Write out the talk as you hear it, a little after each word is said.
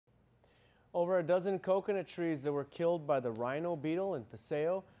Over a dozen coconut trees that were killed by the Rhino beetle in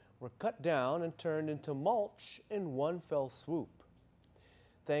Paseo were cut down and turned into mulch in one fell swoop.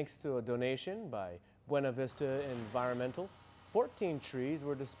 Thanks to a donation by Buena Vista Environmental, 14 trees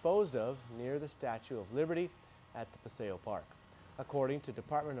were disposed of near the Statue of Liberty at the Paseo Park. According to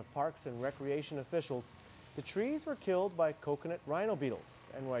Department of Parks and Recreation officials, the trees were killed by coconut rhino beetles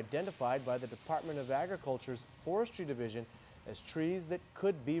and were identified by the Department of Agriculture's Forestry Division as trees that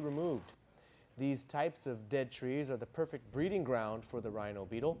could be removed. These types of dead trees are the perfect breeding ground for the rhino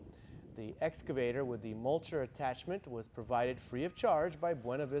beetle. The excavator with the mulcher attachment was provided free of charge by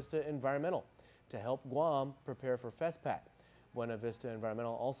Buena Vista Environmental to help Guam prepare for FESPAC. Buena Vista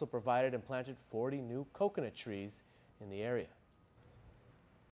Environmental also provided and planted 40 new coconut trees in the area.